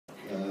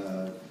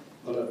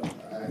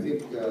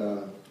think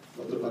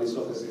Dr.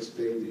 Palisok has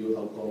explained to you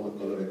how common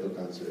colorectal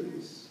cancer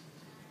is.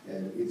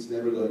 And it's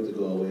never going to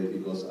go away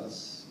because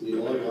as we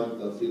all want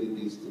the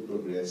Philippines to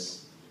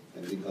progress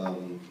and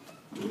become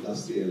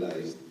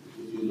industrialized.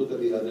 If you look at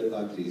the other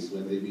countries,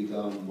 when they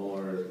become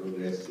more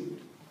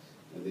progressive,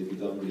 when they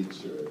become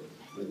richer,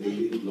 when they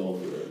live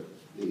longer,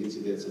 the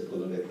incidence of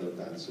colorectal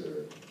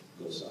cancer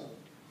goes up.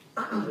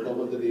 The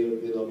common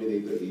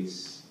denominator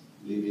is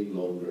living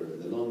longer.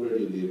 The longer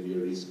you live,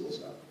 your risk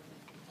goes up.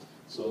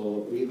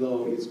 So we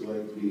know it's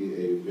going to be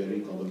a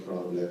very common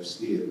problem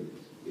still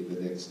in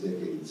the next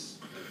decades.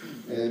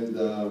 And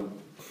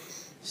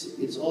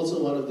it's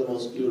also one of the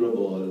most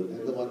curable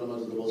and one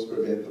of the most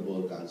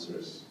preventable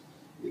cancers.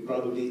 It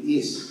probably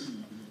is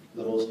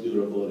the most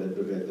curable and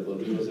preventable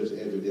because there's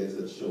evidence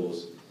that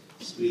shows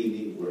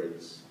screening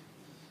works.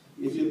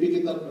 If you pick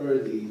it up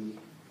early,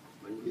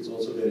 it's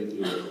also very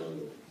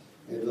curable.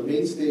 And the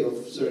mainstay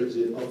of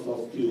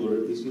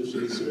cure is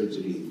usually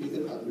surgery. You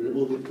can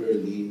remove it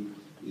early.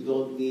 You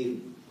don't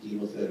need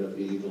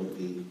chemotherapy, you don't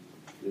need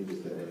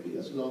radiotherapy,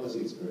 as long as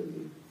it's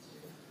early.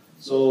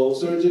 So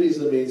surgery is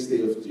the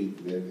mainstay of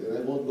treatment, and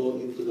I won't go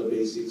into the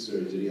basic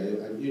surgery.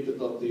 I'm here to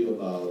talk to you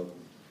about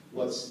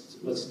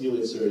what's new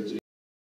in surgery.